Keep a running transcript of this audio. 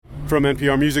From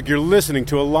NPR Music, you're listening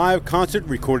to a live concert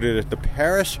recorded at the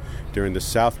Parish during the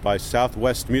South by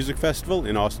Southwest Music Festival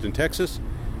in Austin, Texas.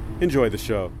 Enjoy the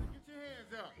show. Get your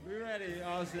hands up. We ready,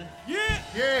 Austin?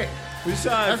 Yeah. We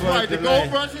sorry That's for right. the The delay.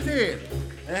 gold rush is here.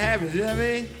 It happens, you know what I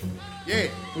mean? Yeah.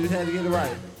 We just had to get it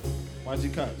right. Watch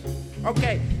your cuts.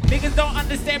 Okay, niggas don't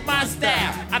understand my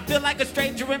style. I feel like a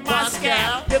stranger in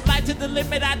Moscow. Live life to the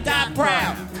limit, I die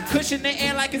proud. Cushion the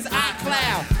air like it's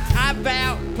iCloud. I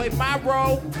vow, play my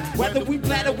role. Whether we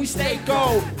plat or we stay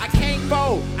gold. I can't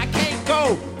go, I can't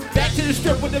go. Back to the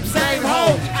strip with them same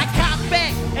hoes. I cop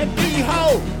back and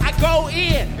behold. I go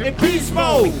in beast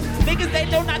mode. Niggas, they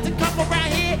know not to come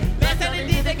around here. Last time they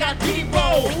did, they got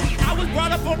demoed. I was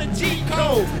brought up on the G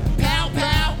code. Pow,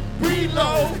 pow,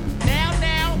 reload.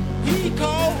 Now, he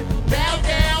cold. Bow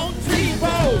down,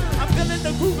 T-roll. I'm feeling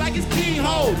the groove like it's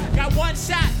keyhole. Got one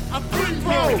shot, I'm free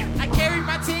throw. I carry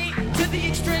my team to the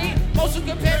extreme. Most will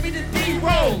compare me to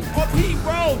D-roll or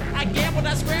P-roll. I gambled,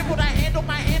 I scrambled, I handle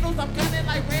my handles. I'm cunning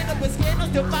like random, but scandals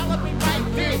still follow me right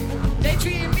fit. They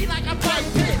treating me like I'm Pipe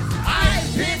Pit. Alright,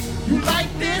 bitch, you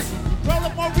like this?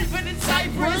 Rolling more reefer than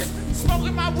Cypress.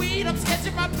 Smoking my weed, I'm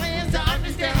sketching my plans to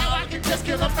understand how I can just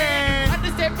kill a man.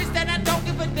 Understand, bitch, that I don't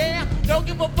give a damn. Don't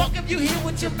give a fuck if you here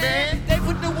with your man. They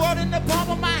put the world in the palm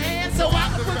of my hand so I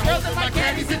can put girls in my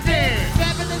caddies and dance.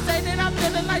 Fabulous say that I'm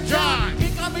feeling like John.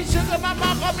 He call me sugar, my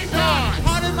mom call me Don.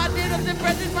 Hard as my denim, the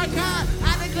breath is my con.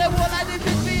 I declare war like this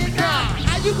bitch being gone.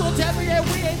 How you gonna tell me that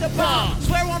we ain't the bomb?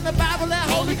 Swear on the Bible that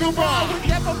holy Quran. With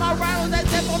death on my rivals, that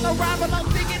death on the rival. I'm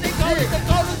thinking they cold as the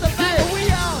cold as the battle we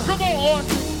on. Come on,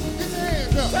 Austin. Get your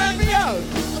hands up. Turn me up.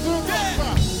 That's what I'm talking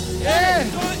about. Yeah.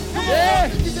 Come on, Yeah.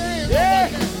 Austin. Get your hands Yeah.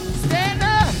 up. Stand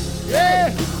up.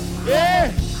 Yeah.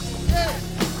 Yeah.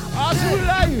 Yeah. Austin, we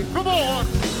love you. Come on,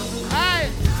 Austin. Alright.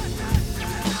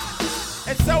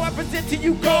 And so I present to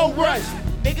you Gold Rush.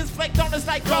 Niggas flaked on us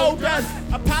like gold dust.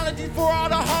 Apologies for all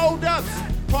the hold-ups.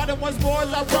 Pardon once more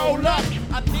as I roll up.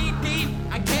 I'm knee deep,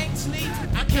 I can't sleep,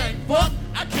 I can't fuck,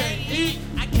 I can't eat,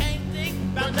 I can't think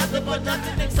about nothing but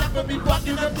nothing except for me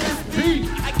fucking up this beat.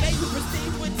 I gave you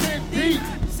prestige with 10 deep.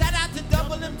 Shout out to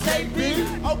Double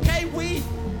MJB. Okay, we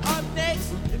up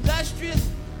next, illustrious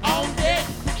on deck.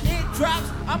 It drops,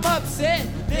 I'm upset.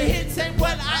 The hits ain't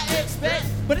what I expect,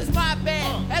 but it's my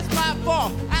bad, that's my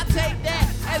fault. I take that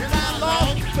as my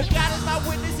law. But God is my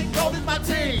witness and gold is my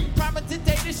team. Promise to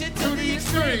take this shit to the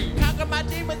extreme. Conquer my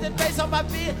demons and face on my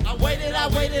fear. I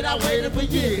waited for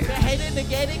years. They hated,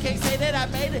 negated, can't say that I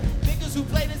made it. Niggas who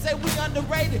played and say we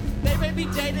underrated. They may be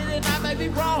jaded and I may be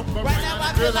wrong. But right now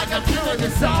I feel like I'm killing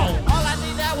this song. All I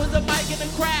need now is a mic in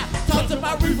the crowd. Talk to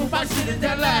my reaper, my shit is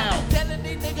that loud. Telling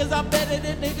these niggas I'm better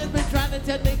than niggas. Been trying to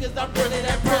tell niggas I'm really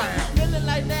that proud. Feeling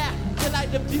like now, feel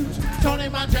like the future. Tony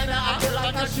Montana, I feel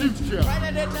like I shoot you. Right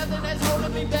now there's nothing that's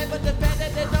holding me back but the fact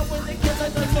that they know when the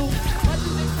killers are loose. What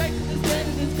is expected to stand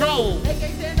in this gold? They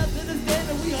can't stand up to the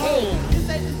standard we hold. This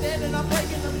ain't the standard, I'm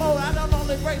breaking the mold. I don't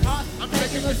only break hearts, I'm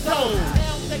taking the soul. They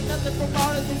don't take nothing from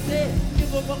all that they said.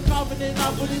 Give them a confidence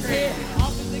off with his head.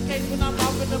 Off is the case when I'm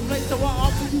off in the place, so I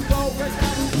offer you gold right now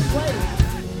who you play.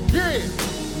 Yeah.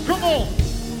 Come on.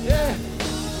 Yeah,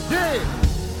 Yeah.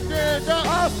 Stand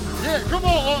up. Yeah, come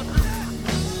on, Austin.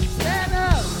 stand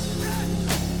up.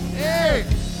 Hey.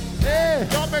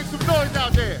 Yeah. Y'all make some noise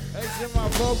out there. Make sure my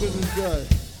vocals is good.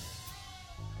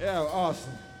 Yeah,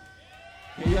 awesome.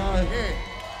 Can y'all,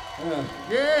 Yeah.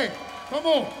 Yeah. Come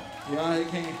on. y'all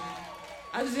can't.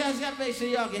 I just gotta make sure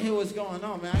y'all can hear what's going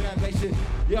on, man. I gotta make sure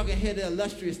y'all can hear the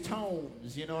illustrious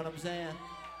tones. You know what I'm saying?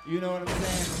 You know what I'm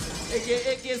saying?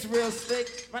 It gets real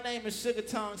slick. My name is Sugar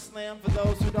Tongue Slim, for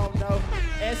those who don't know.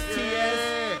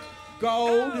 STS,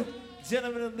 Gold,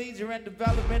 Gentlemen of Leisure and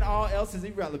Development, all else is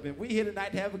irrelevant. We here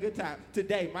tonight to have a good time.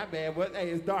 Today, my man, hey,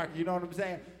 it's dark, you know what I'm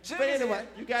saying? But anyway,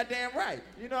 you goddamn right.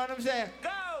 You know what I'm saying? Go!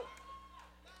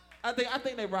 I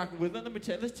think they rocking with it. Let me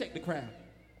check. Let's check the crowd.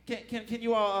 Can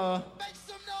you all Make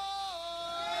some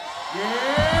noise. Yeah.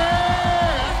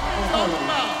 That's what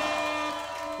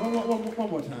I'm talking about. one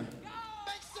more time.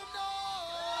 Make some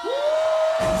noise.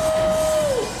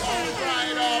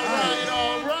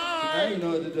 All right. Now you know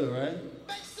what to do, right?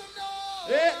 Make some noise.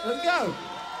 Yeah, let's go.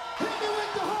 Hit me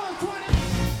with the horn,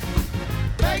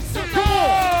 20. Make some Come noise.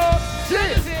 on. Yeah,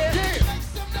 here. yeah. Make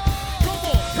some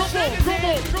noise. Come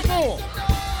on, come on.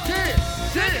 Yeah,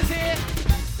 Sugar's yeah, here.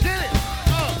 yeah.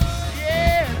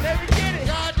 Yeah, let me get it.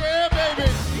 Goddamn, baby.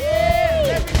 Yeah,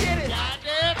 let me get it.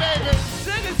 Goddamn, baby.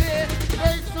 Sugar's here.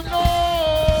 Make some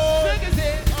noise. Sugar's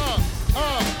here.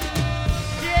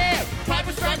 Yeah,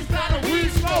 Piper Strikers, not a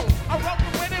weed smoke. I roll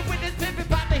with it with this pimpin'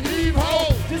 pot to heave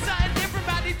ho. Just something different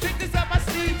about these trick that's up my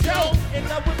sleeve, Joe. In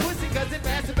love with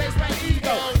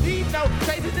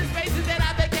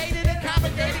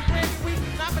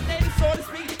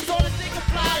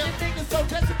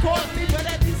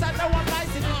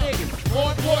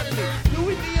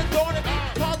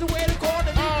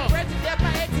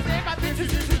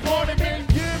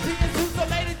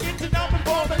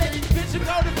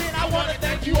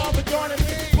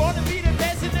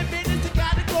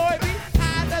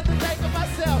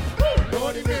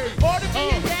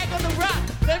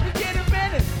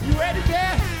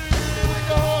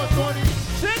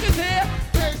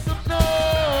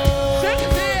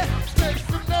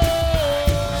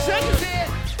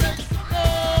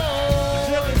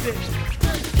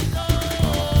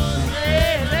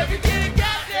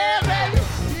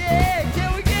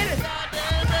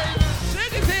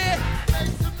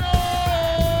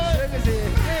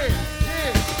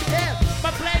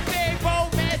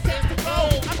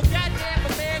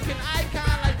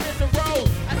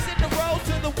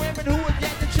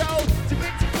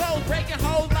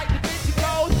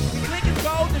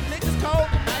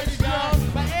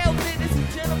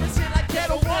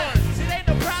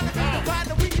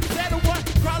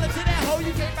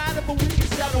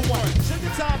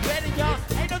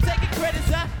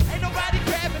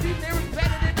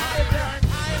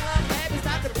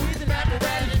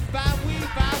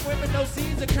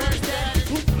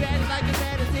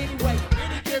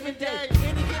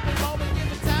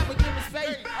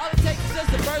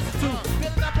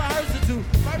Building up a hearse or two.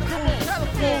 Murder fool, tell a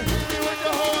fool.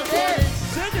 Yeah,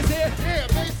 Sugar's here. Yeah,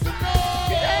 make some noise.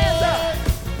 Get your hands up.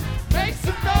 Make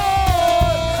some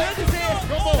noise. Sugar's here.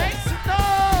 Come on. Make some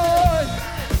noise.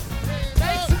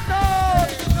 Make some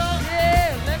noise.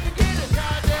 Yeah, let me get it.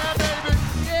 Goddamn, baby.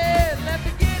 Yeah, let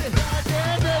me get it.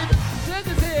 Goddamn, baby.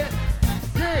 Sugar's here.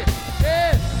 Yeah.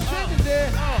 Yeah, Sugar's here.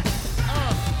 Come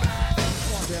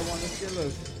on, man, let's get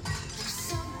loose.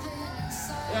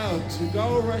 Yo, the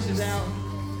Gold Rush is out.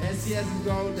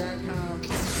 SCSgold.com.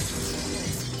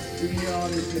 You can hear all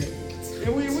this shit.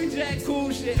 And we jack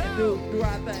cool shit and do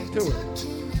our thing to it.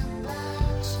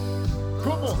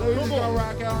 Come on, So we just come gonna on.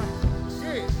 rock on.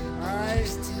 Yeah.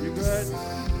 Alright, you good?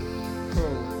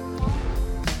 Cool.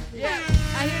 Yeah,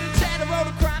 I hear the chatter, roll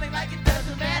the chronic like it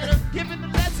doesn't matter. Giving the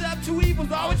lesser up to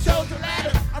evils, always chose the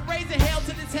latter. I'm raising hell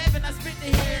to this heaven, I spit the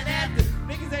here and after.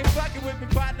 Niggas ain't fucking with me,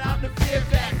 partner, I'm the fear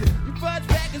factor. You fudge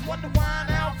backers, wonder why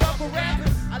I don't fuck with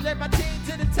rappers. I led my team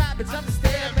to the top, bitch, I'm a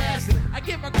stairmaster. I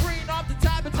get my green off the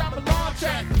top, bitch, I'm a long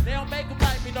track. They don't make them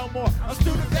like me no more, I'm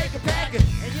student baker packer.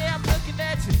 And yeah, I'm looking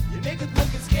at you, you niggas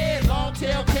looking scared. Long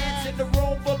tail cats in the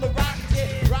room full of rockets,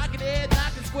 yeah. Rockin' head,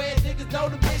 knocking square, niggas know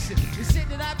the mission. The shit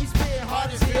that I be spitting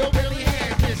hard as hell, really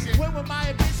hand mission. When with my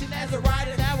ambition as a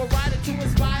rider, now a rider to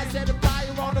inspire. Set a fire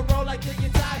on the road like the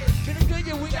entire. Been a good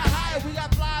year, we got higher, we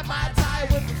got fly my attire.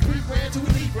 With the street brand to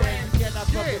elite brand. Get up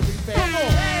from the free Come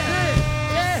on.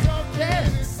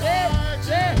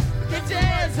 Get your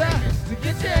hands up, so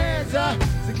get your hands up,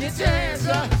 so get your hands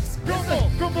up.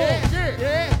 Come on.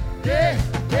 Yeah. I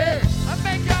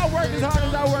make y'all work as hard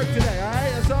as I work today,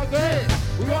 alright? That's all good.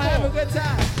 We're gonna have a good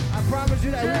time. I promise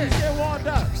you that. We just get warmed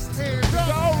up. The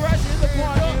Gold Rush is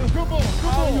upon you. Come on.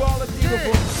 All you all are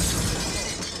beautiful.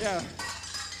 Yeah.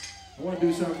 I wanna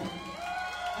do something.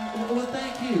 Well,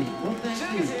 thank you.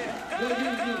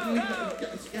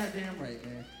 It's goddamn right,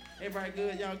 man. Everybody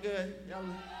good? Y'all good?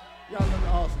 Y'all look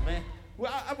awesome, man.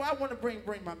 Well, I want to bring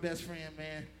my best friend,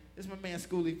 man. This is my man,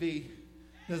 Schoolie V.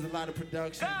 Does a lot of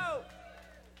production.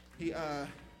 He, you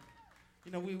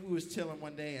know, we was chilling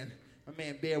one day, and my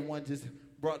man Bear One just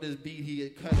brought this beat he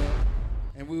had cut up,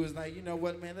 and we was like, you know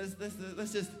what, man? Let's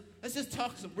just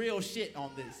talk some real shit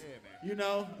on this. Yeah, man. You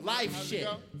know, life How's it shit.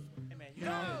 go? You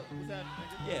know? What's that,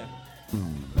 nigga? Yeah.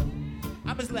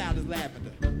 I'm as loud as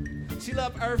lavender. She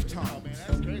love earth tones. Oh, man,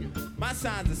 that's crazy. My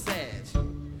sign's a Sag.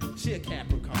 She a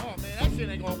Capricorn. Oh, man, that shit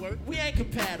ain't gonna work. We ain't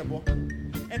compatible,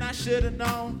 and I should've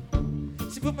known.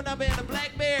 She put my number in a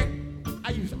BlackBerry. I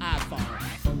use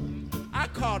iPhone. I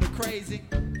called her crazy.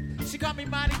 She called me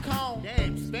Monty Cone.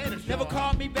 Damn, Spanish. Never y'all.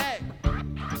 called me back.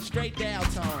 Straight down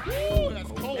tone. Ooh,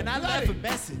 that's cold. And I left a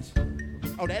message.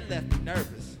 Oh, that left me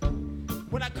nervous.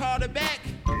 When I called her back,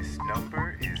 This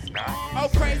number is not. oh,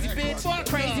 crazy bitch,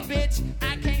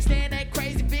 I can't stand that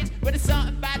crazy bitch. But it's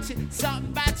something about you.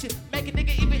 Make a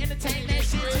nigga even entertain that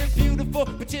shit. You're beautiful,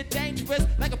 but you're dangerous.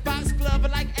 Like a foxglove or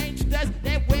like Angel does.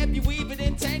 That web you weave, it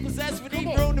entangles us. We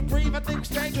need room to breathe, I think we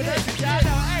strangled us. Y'all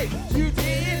know, hey, you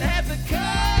didn't have to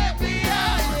cut me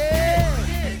off, yeah.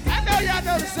 I know y'all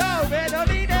know the song, man, don't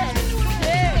need that.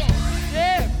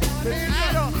 Yeah, but I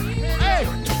don't, hey.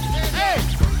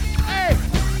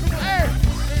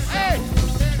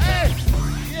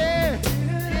 Yeah.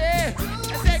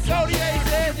 That's that Cody ain't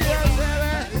said, you know what I'm saying,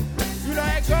 man? You know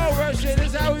that Gold Rush shit,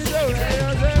 this is how we do it, man, you know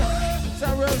what I'm saying? It's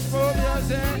how real smooth, you know what I'm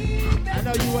saying? I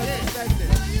know you wasn't expecting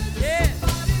it. Yeah.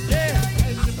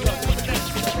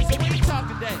 So when you talk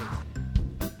today,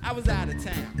 I was out of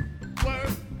town. Word.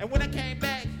 And when I came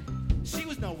back, she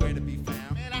was nowhere to be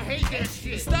found. Man, I hate that The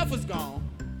shit. stuff was gone.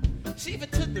 She even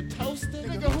took the toaster.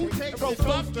 Nigga, who takes Bro, the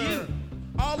fuck toaster? you.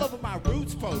 All over my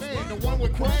roots poster. Man, the one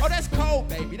with crack. Oh, that's cold,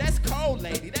 baby. That's cold,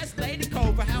 lady. That's Lady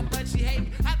Cold for how much she hate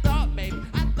me. I thought,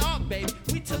 baby.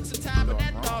 We took some time, but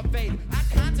that thought faded. I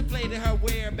contemplated her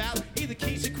whereabouts, either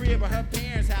Keisha crib or her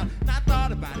parents' house. And I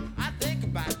thought about it. I think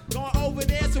about it. Going over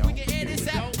there so we can end this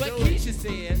out. But Keisha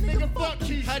said, Nigga, fuck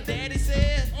Keisha. her daddy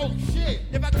said, Oh, shit.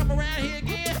 if I come around here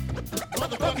again,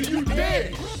 motherfucker, you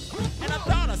dead. And I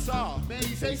thought I saw. Man,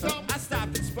 you say something? I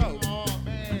stopped and spoke. Oh,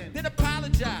 man. Then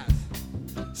apologized.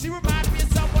 She reminded me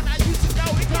of someone I used to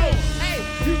know. It goes, hey,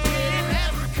 you didn't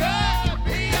have to cut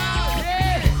me off.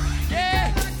 Yeah.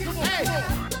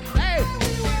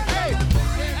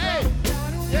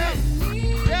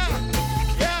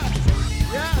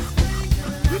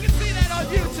 You can see that on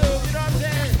YouTube, you know what I'm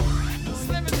saying?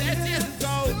 Slim as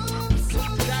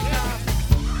SCSGold.com.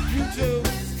 YouTube.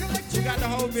 You got the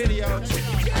whole video. I know,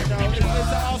 it's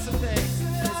an awesome thing.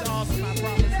 It's awesome, I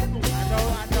promise. I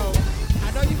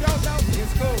know you don't know.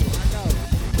 It's cool. I know.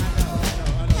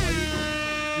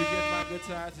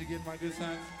 You getting my good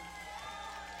times?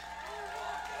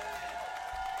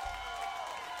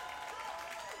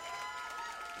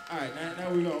 All right, now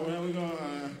we're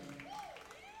gonna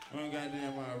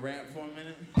goddamn rap for a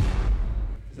minute.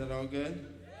 Is that all good?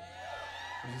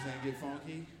 We just gonna get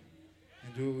funky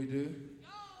and do what we do.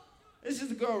 It's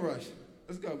just a Gold Rush.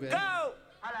 Let's go, baby. Go!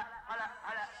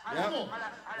 Yep.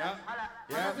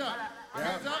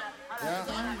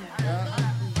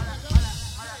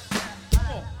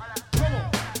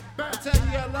 I tell you,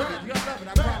 you gotta love it. You gotta love it.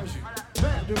 I promise you.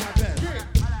 I'll do my best.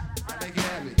 I'll make it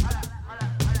happy.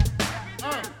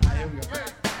 All right, here we go.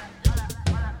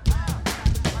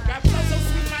 Got flow so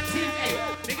sweet, my teeth ache.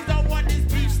 Niggas don't want this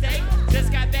beef steak.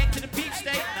 Just got back to the beef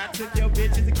steak. And I took your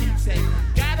bitch as a keepsake.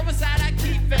 Got on my side, I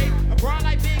keep faith. A broad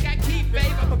like big, I keep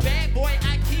faith. I'm a bad boy,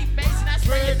 I keep face. And I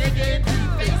spray a nigga in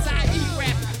deep face. I eat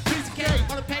rap. Piece of cake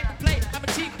on a paper plate. I'm a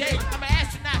cheap date. I'm an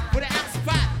astronaut with an ounce of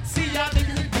pot. See y'all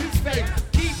niggas in deep space.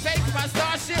 Keep faith with my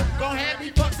starship. Gon' have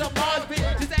me fuck some Mars, bitch.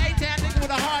 Just an A-town nigga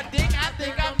with a hard dick. I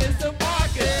think I'm Mr.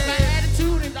 Marcus. My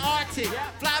attitude is the Arctic.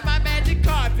 Fly my magic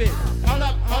carpet. Hold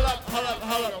up.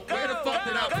 Where the fuck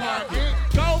did I park it?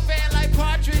 Gold fan like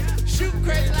Partridge. Shoot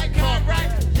crazy like Cartwright.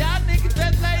 Y'all niggas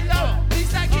just lay low. At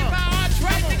least I get my arch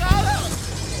right, nigga. Hold up.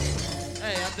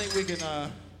 Hey, I think we can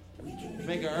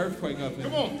make an earthquake up here.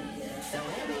 Come on.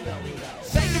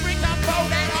 Shake the ring, I'm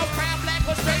fold that. All crown black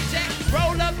or straight jack.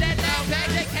 Roll up that now pack.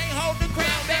 They can't hold the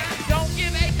crown back. Don't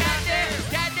give a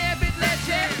goddamn bit less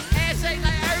shit. Ass shake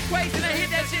like earthquakes and I hit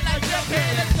that shit like jump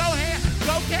head. Let's go here.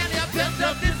 Go county, I built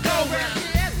up this go round.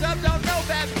 Ass up, don't know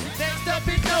about me. Next up,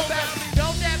 it know about me.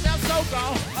 Don't dap, I'm so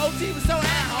gone. OT was so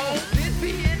at home. This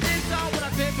beat in this zone when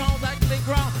I pin homes like they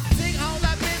grown. Sing homes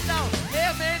I've been known.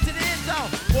 Yeah, man, to the end zone.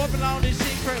 Warping on this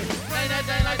shit crazy. Play that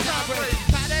thing like Tom Brady.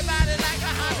 Pop that body like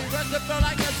a hobby. Rush the flow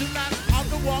like a tsunami. Off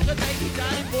the walker, they keep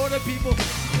dying for the people.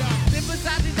 Then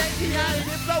besides these, they keep hiding.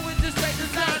 This flow is just straight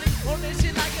designing. On this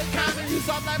shit like a common. You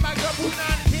soft like my girl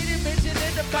Punani. Hidden mention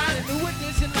in the body. New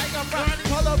edition like I'm Ronnie.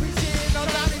 Polo, we seeing no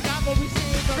Johnny Combo. We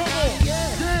seeing no Johnny.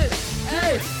 Yeah.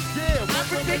 Hey. Yeah. I'm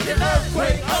predicting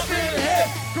earthquake up in here.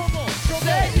 Come on.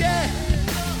 Say yeah.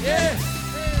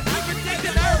 I'm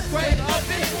predicting earthquake up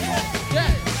in here.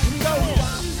 Yeah. We go.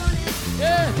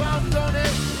 Yeah. Bounce on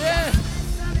it.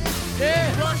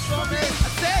 Yeah. Rush on it. I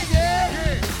said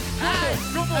yeah. Aye.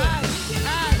 Come on.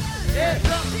 Aye. Yeah.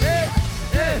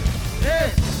 Yeah.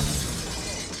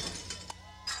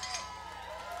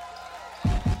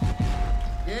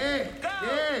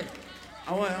 I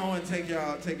want to take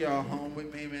y'all home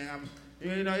with me, man. I'm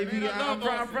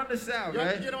from the South, You have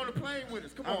right? to get on the plane with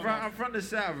us. Come on. I'm from the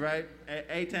South, right?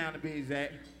 A-Town to be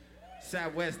exact.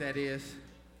 Southwest, that is.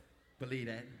 Believe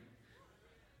that.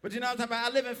 But you know what I'm talking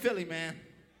about? I live in Philly, man.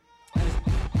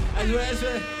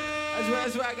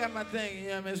 That's where I got my thing. You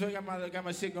know what I mean? That's where I got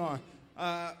my shit going.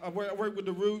 I work with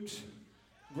the Roots.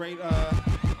 Great. You know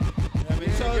what I mean?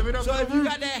 Give it up So to if the you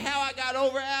Roots. got that How I Got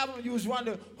Over album, you was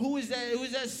wondering who is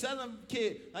that Southern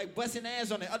kid like busting ass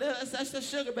on it? Oh, that's the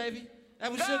Sugar Baby.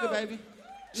 That was Sugar Baby.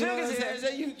 You know what I'm saying? So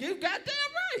you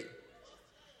goddamn right.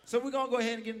 So we're gonna go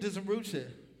ahead and get into some Roots shit.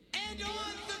 And on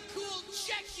the cool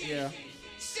check Yeah.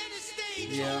 center stage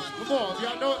Yeah. Come on.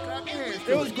 Y'all know it. Clap your hands.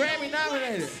 It was Grammy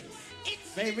nominated.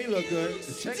 Made me look good.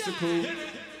 The checks are cool.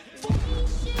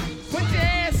 Put your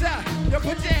hands up. Yo,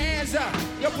 put your hands up.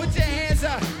 Yo, put your hands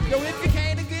up. Yo, if you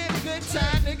came to get a good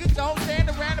time, niggas don't stand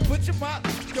around and put your up.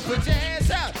 Yo, put your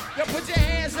hands up. Yo, put your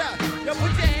hands up. Yo,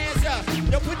 put your hands up.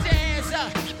 Yo, put your hands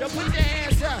up. Yo, put your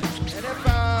hands up. And if,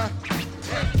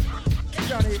 it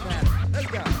don't even matter. Let's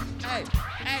go. Hey,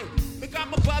 look,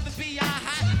 I'm above and beyond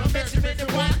hot. My Benjamin the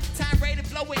rock. Time rated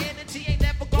flow with energy ain't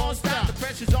never gonna stop. The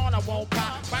pressure's on, I won't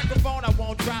pop. Microphone, I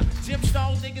won't drop. Jim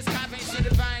Stones, niggas cop ain't shit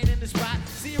if I ain't in the spot.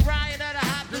 See Ryan at a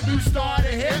hop, the new star to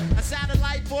hit. I sound a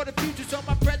light for the future, so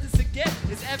my presence a gift.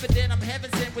 It's evident I'm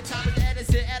heaven sent with Thomas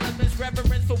Edison. Elements,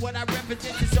 reverence for what I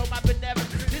represent to show my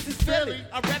benevolence. This is Philly,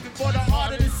 I'm repping for the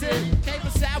heart of the city. Came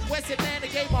from Southwest Atlanta,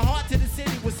 gave my heart to the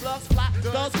city. With slugs fly,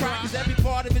 thugs cry, cause every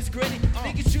part of it's gritty.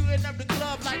 Niggas shooting up the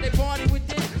club like they party with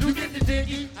this. You get the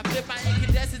diggy. I flip my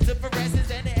incandescent to fluorescence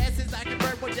and the essence. I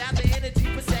convert more down the energy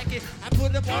per second. I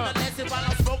put them on the lesson while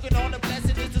I'm smoking on the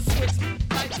blessing. It's a switch.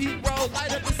 Like Pete Rose,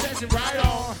 light up the session, right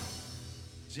on.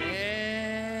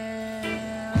 Jam.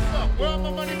 Where are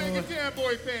my money making jam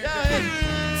boy fans?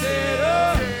 Tear it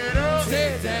up,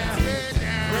 tear it down,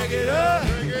 break it up,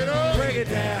 break it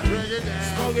down,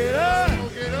 smoke it up,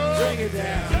 drink it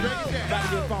down. About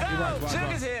to get funky right.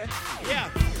 Sugar's here. Yeah,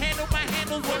 handle my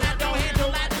handles when I don't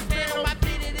handle. I just stand on my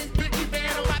feet in this Biggie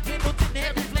band on my Pendleton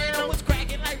heavy flannel. Was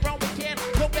cracking like Roman candle,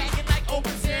 go back in like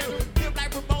open sandal. Feel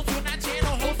like remotes when I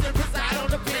channel, host and preside on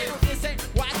the panel. This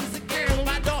ain't watch this again.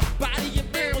 My dog, body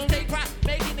and barrels, take pride,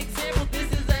 making examples.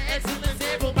 This is an excellent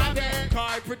example. My bad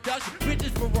card production,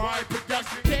 bitches for Ferrari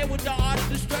production. Care with the art of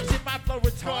destruction, my flow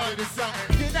retarded is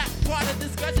something. You're not part of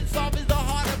discussion, solving the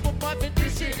heart of a muffin.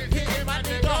 This shit hitting my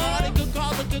nigga hard, it could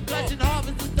cause a concussion.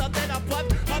 Harvest the stuff that I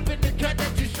puff up in the cut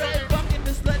that you show. Fucking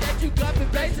the slut that you cuffing,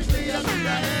 basically I'm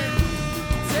running.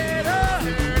 Tear it up,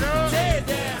 tear it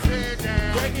down,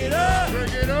 break it up,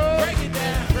 break it up, break it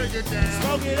down, break it down,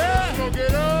 smoke it up, break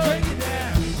it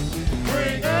down,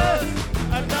 bring us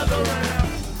another round.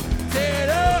 Tear it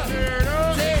up, tear it down,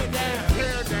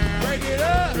 break it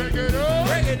up, break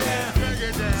it down,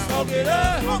 smoke it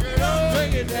up,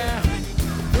 break it down,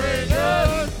 bring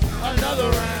us another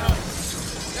round.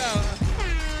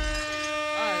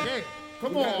 Alright,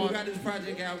 come on. We got this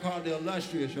project out called The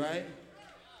Illustrious, right?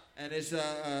 And it's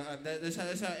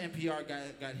that's how NPR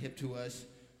got hip to us.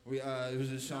 It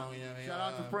was a song, you know what I mean? Shout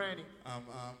out to Franny.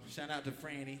 Shout out to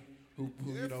Franny, who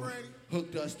you know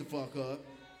hooked us the fuck up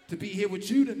to be here with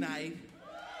you tonight.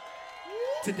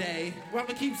 Today, well, I'm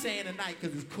gonna keep saying tonight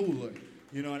because it's cooler.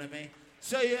 You know what I mean?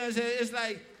 So you know, it's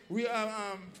like we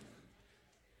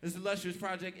this illustrious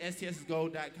project,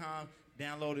 stssgold.com.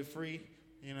 Download it free.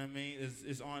 You know what I mean?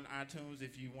 It's on iTunes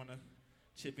if you want to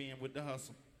chip in with the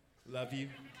hustle. Love you.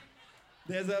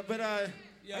 I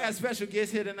got special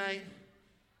guests here tonight.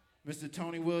 Mr.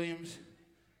 Tony Williams.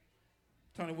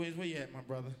 Tony Williams, where you at, my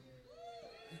brother?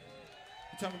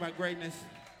 You talking about greatness?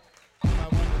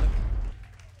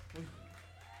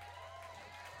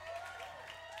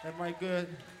 That mic good?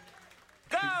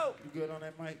 Go! You good on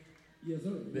that mic? Yes,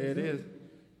 sir. There it is.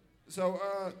 So,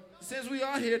 since we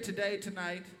are here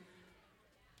tonight,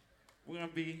 we're going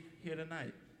to be here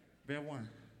tonight. Bear one.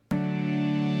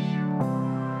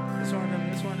 It's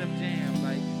one of them jams,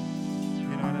 like, you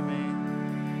know what I mean?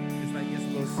 It's like, it's a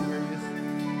little serious.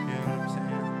 You know what I'm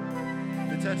saying?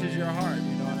 If it touches your heart,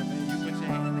 you know what I mean? You put your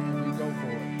hand in and you go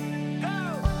for it. Go!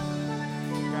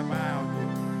 Got my eye on you.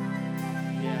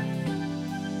 Yeah.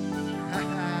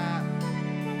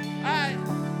 Alright.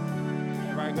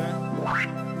 Everybody good?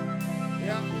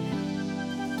 Yeah.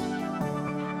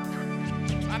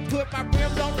 I put my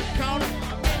rims on the corner.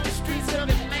 I'm in the streets of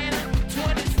Atlanta.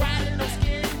 20s riding, no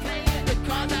skin, playing the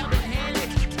cars I've been handed.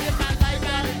 Live my life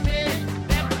out in bed.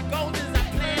 Never goes as I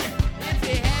planned. If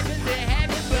it happens, it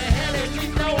happens. But hell, at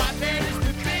least know I managed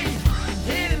to be.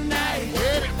 Here tonight,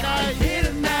 here tonight, here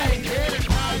tonight, here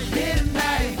tonight, here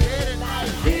tonight, here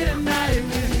tonight, here tonight,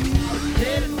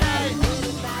 here tonight,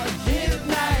 here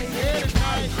tonight, here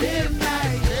tonight, here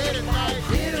tonight, here tonight,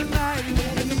 here tonight.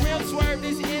 And the real swerve,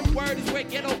 this N-word is where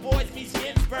ghetto boys meet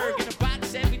Ginsburg. In a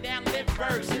box, Chevy down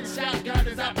Lindbergh. Send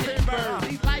shotgunners out Pittsburgh.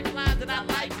 These lifelines that I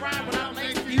like rhyme when I'm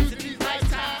late using these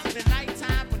lifetimes. In the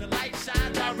nighttime when the light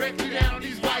shines directly down on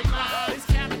these white lines. This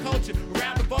counterculture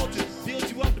around the vulture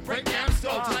builds you up to break down the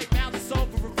soldier. Like Mounds of Soul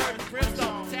for reverting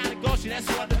brimstone. Town of Goshen, that's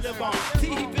what I live on.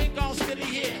 See, he been gone, still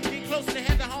he here. Get closer to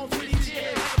heaven, home with each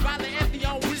year. By the empty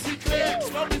on whiskey clear.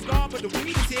 Smoke is gone, but the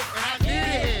weed is here. And I need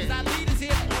it. Cause I lead us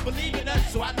here. Don't believe in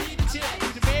us, so I lead the chill. We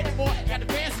demanded more. Got the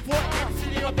band support. Every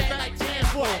city on back like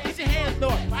transport. Get your hands,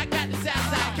 Lord. I got the south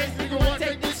side. Case nigga wanna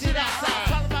take this shit outside.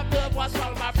 Swallow my blood, while I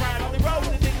swallow my pride. Only roll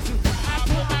with the niggas who I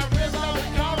put my ribs on the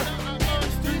corner. On the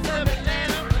streets of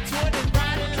Atlanta. 20s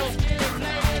riding, no skin and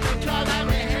playing. The cars I've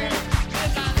been handed.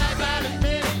 Live my life out in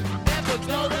minute. Never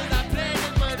goes as I planned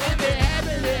it. But if it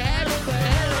happens, it happens. But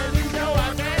hell, at least know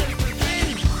I managed to be.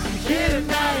 Here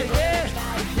tonight, yeah.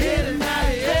 Here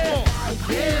tonight, yeah.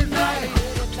 Here tonight.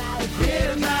 Here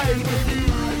tonight,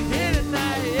 here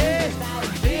tonight, yeah.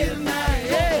 Here tonight,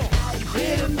 yeah.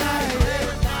 Here tonight,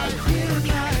 here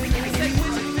tonight. Say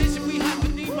vision, we hop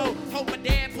with Nemo. Hope my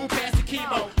dad pull past the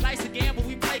chemo. Life's a gamble,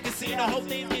 we play casino. Hope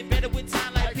things get better with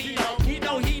time like Pino. He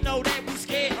know that we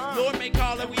scared. Lord may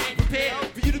call that we ain't prepared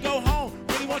for you to go home.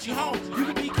 Really want you home. You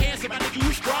can be cancer, my nigga,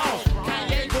 you strong.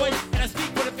 Kanye voice, and I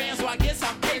speak for the fans, so I guess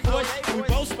I'm gay voice. And we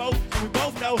both smoke, and we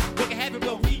both know what can happen,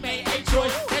 but we made a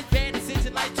choice. That's bad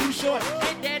decision like Too Short.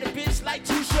 Ain't that a bitch like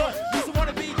Too Short? Used to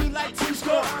wanna be you like Too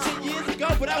Short. 10 years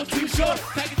ago, but I was too short.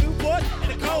 Packing Newport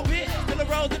and a cold bit. Still a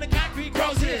rose in the concrete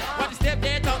grows here. Watch the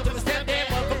stepdad talk to the stepdad.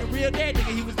 Motherfucking real dad,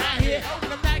 nigga, he was not here.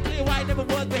 And I'm not clear why he never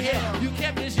was but here. You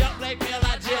kept this young black male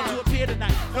out jail to appear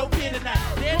tonight. No peer tonight.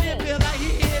 Damn, it feel like he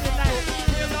here tonight.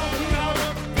 Real on the corner,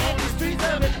 in the streets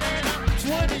of Atlanta.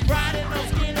 20 riding, no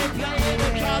skin and playing. The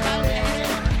cars I've been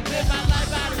handed. Live my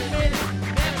life out of a minute.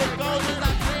 Never goes as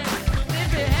I planned.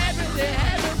 If it happens, it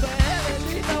happens. But hell, at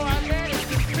least know I managed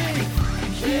to be.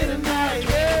 Here tonight,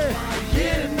 yeah.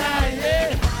 Here tonight, yeah.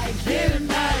 Here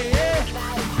tonight, yeah.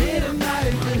 Here tonight,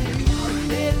 yeah.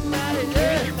 Here tonight,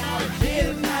 yeah. Here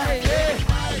tonight, yeah.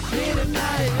 Here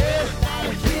tonight, yeah.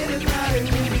 Here tonight,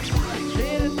 yeah.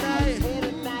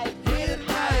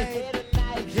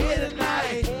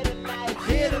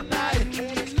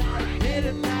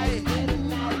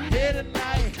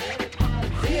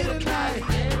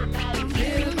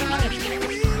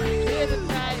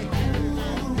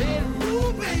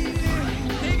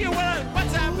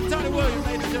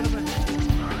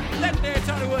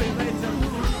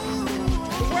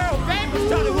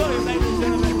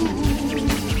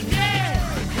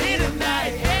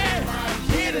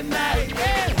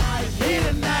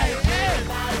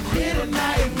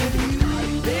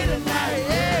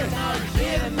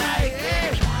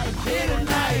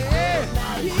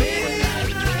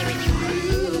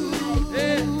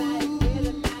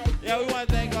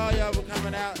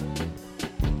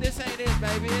 this ain't it,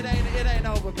 baby. It ain't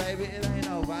over, baby. It ain't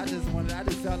over. I just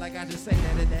felt like I just say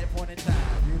that at that point in time.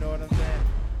 You know what I'm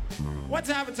saying? One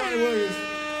time for Tony Williams.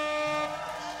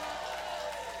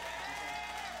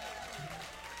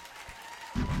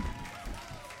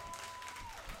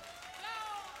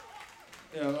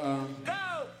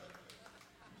 Go!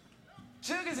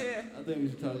 Sugar's here. I think we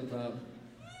should talk about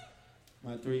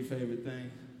my 3 favorite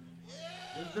things.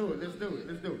 Let's do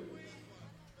it.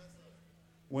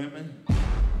 Women,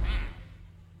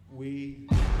 weed,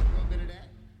 A little bit of that.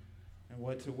 and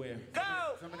what to wear. Go!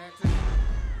 Some of that too.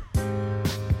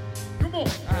 Come on. All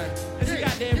right, it's a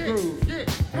goddamn groove. Yeah,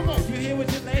 come on. If you here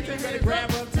with your lady, you better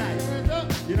grab her tight. Hands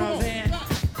up. You know Come what I'm on.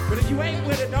 saying? But if you ain't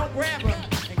with her, don't grab her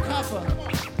and cuff her.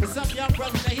 For some young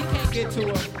brothers that he can't get to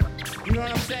her. You know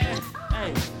what I'm saying?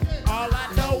 Hey, all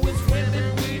I know is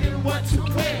women, weed, and what to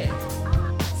wear.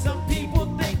 Some people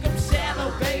think I'm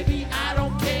shallow, baby, I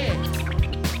don't care.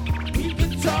 We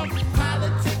can talk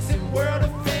politics and world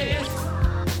affairs.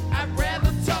 I'd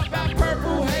rather talk about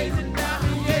purple haze and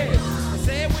diamond years.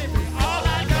 Say it with me. All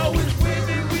I know is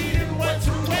women, weed, and what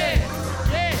to wear.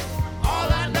 Yeah.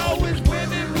 All I know is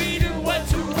women, weed, and what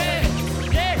to wear.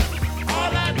 Yeah.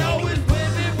 All I know is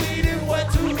women, weed, and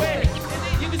what to wear. And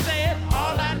then you can say it.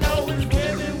 All I know is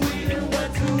women, weed, and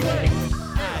what to wear.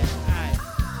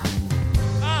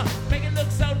 Aight. Make it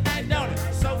look so nice, don't it?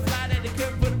 So fly that they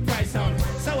couldn't put a price on it.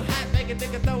 So hot, make a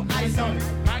nigga throw ice on it.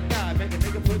 My God, make a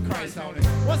nigga put Christ on it.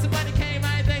 Once the money came,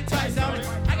 I ain't think twice on it.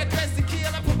 I got dressed to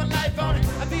kill, I put my life on it.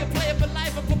 I be a player for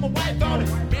life, I put my wife on it.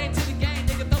 Man to the game,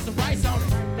 nigga throw some rice on it.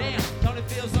 Damn, don't it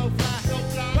feel so fly?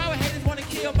 Why would haters wanna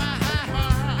kill my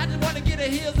high? I just wanna get the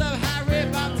heels up high,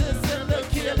 red bomb to the ceiling, little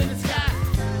kill in the sky.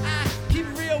 I keep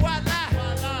it real, why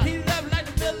lie? Heat it up like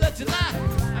the middle of July.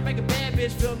 I make a bad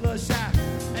bitch feel a little shy.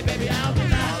 Hey baby, I don't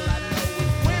deny. All I know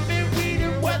is women, weed,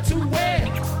 and what to wear.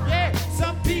 Yeah,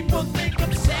 some people think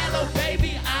I'm shallow,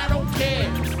 baby, I don't care.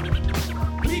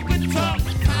 We could talk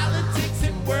politics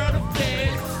and world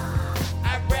affairs.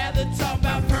 I'd rather talk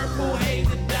about purple haze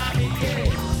and diamond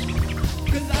years.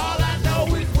 Cause all I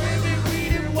know is women,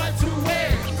 weed, and what to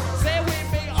wear. Say it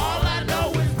with me, all I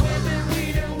know is women,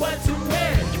 weed, and what to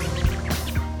wear.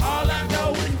 All I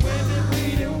know is women,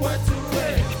 weed, and what to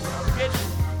wear. Get you?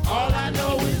 All I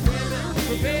know is women,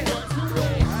 weed, and what to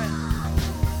wear.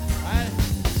 Alright.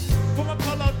 For my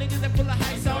polo niggas that pull a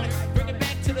heist on it. Bring it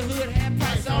back to the hood, half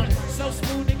price on it. So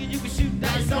smooth, nigga, you can shoot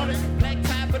dice on it. Black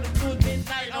tie, but the cool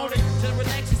midnight on it. Just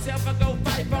relax yourself, I go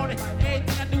fight on it.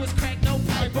 Everything I do is crack, no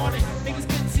pipe on it. Niggas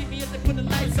couldn't see me if they put the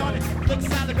lights on it. Look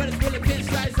solid, but it's really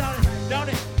pinstripes on it. Don't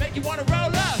it? Make you wanna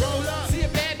roll up. See a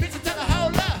bad bitch and tell her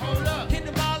hold up. Hit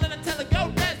the ball and I tell her go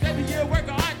nuts. Baby, you're a work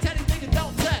of art, tell these niggas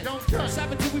don't touch.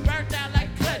 Shop until we burn down like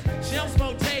clutch. She don't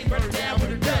smoke J's, burn it down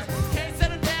with a Dutch. Can't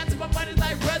settle down till my money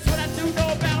like rush. What I do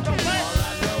know about no much. All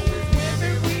I know is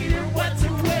women, weed, and what to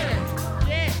wear.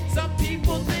 Yeah, some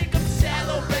people think I'm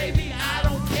shallow, baby, I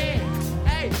don't care.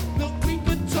 Hey, look, we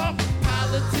could talk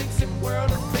politics and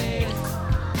world affairs.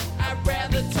 I'd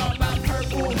rather talk about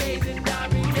purple haze and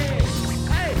diamond years.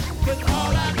 Hey, cause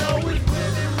all I know is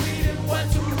women, weed, and what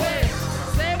to wear.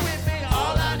 Say it with me,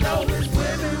 all I know is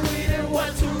women, weed, and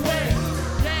what to wear.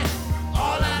 Yeah,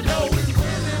 all I know is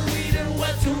women, weed, and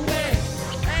what to wear.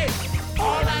 Hey,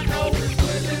 all I know is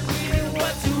women, weed, and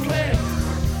what to wear.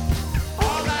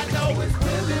 All I know is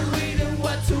women, weed, and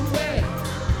what to wear.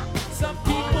 Some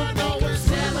people think I'm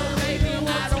shallow, baby,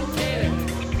 I don't care.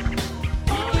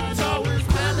 We can talk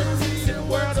politics and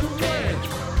world affairs.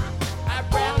 I'd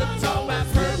rather talk about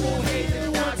purple haze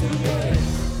and what to wear.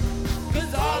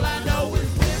 Cause all I know is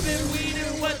women, weed,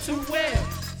 and what to wear.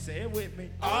 Say it with me.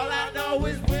 All I know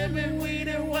is women, weed,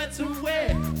 and what to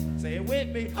wear. Say it with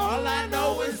me. All I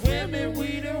know is women,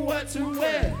 weed, and what to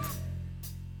wear.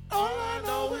 All I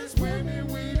know is women,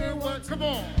 weed, and what to Come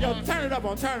on. Yo, turn it up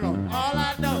on, turn it on. All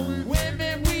I know,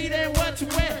 women, weed, and what to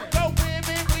wear. Go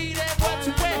women, weed, and what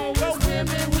to wear. Go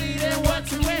women, weed, and what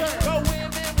to wear. Go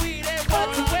women, weed, and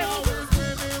what to wear. All I know is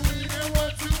women, weed, and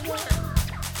what to wear.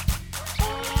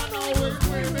 All I know is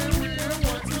women, weed, and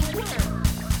what to wear.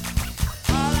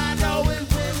 All I know is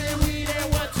women, weed, and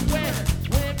what to wear.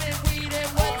 Women, weed,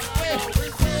 and what to wear.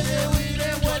 Women, weed,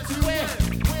 and what to wear.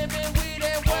 Women, weed,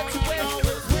 and what to wear.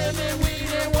 Women,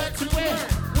 weed, and what to wear.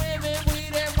 Women,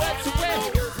 weed, and what to wear.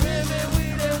 Women,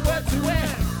 weed, and what to wear.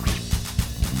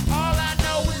 All I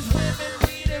know is women,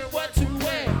 weed, and what to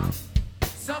wear.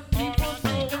 Some people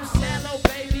think I'm shallow,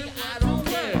 baby, I don't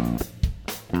care.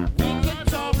 We can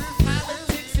talk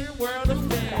politics and world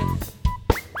affairs.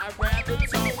 I'd rather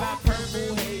talk about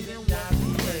purple haze and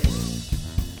diamond years.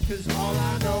 Cause all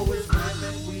I know is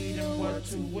women, weed, and what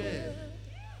to wear.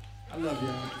 I love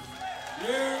y'all.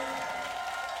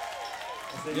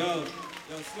 Yo,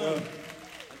 Slim,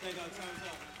 I think our time's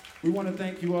up. We want to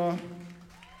thank you all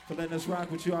for letting us rock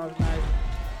with you all tonight.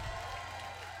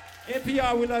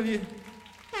 NPR, we love you.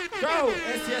 Go,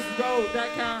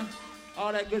 STSGold.com,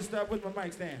 all that good stuff with my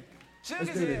mic stand.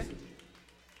 Let's do this.